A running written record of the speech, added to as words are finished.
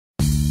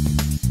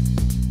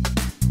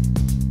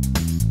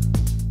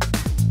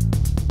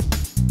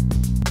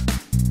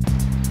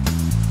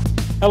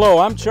Hello,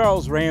 I'm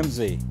Charles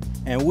Ramsey,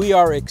 and we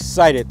are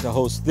excited to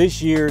host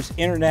this year's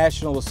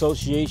International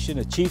Association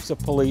of Chiefs of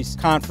Police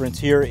Conference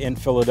here in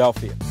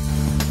Philadelphia.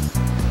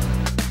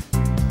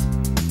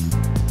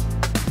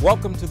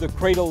 Welcome to the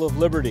cradle of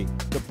liberty,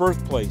 the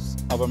birthplace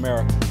of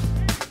America.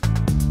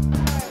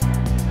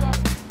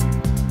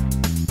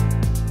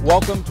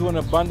 Welcome to an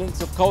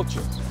abundance of culture.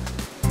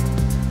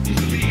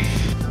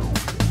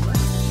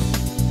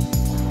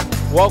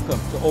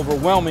 Welcome to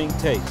overwhelming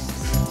taste.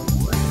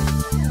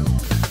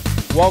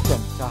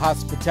 Welcome to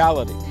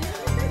hospitality.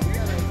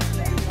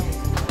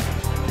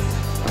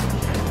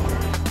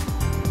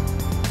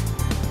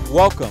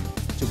 Welcome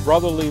to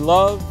brotherly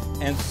love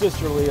and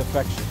sisterly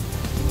affection.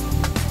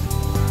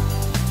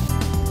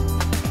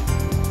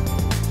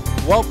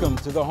 Welcome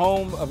to the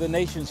home of the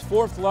nation's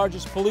fourth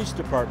largest police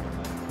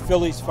department,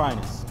 Philly's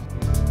finest.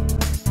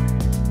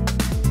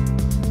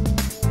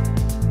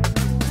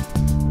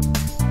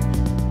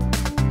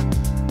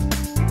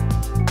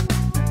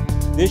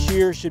 This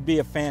year should be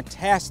a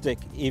fantastic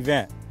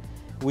event.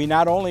 We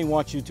not only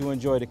want you to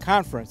enjoy the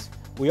conference,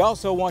 we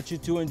also want you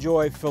to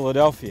enjoy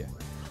Philadelphia.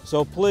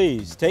 So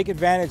please take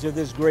advantage of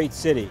this great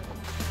city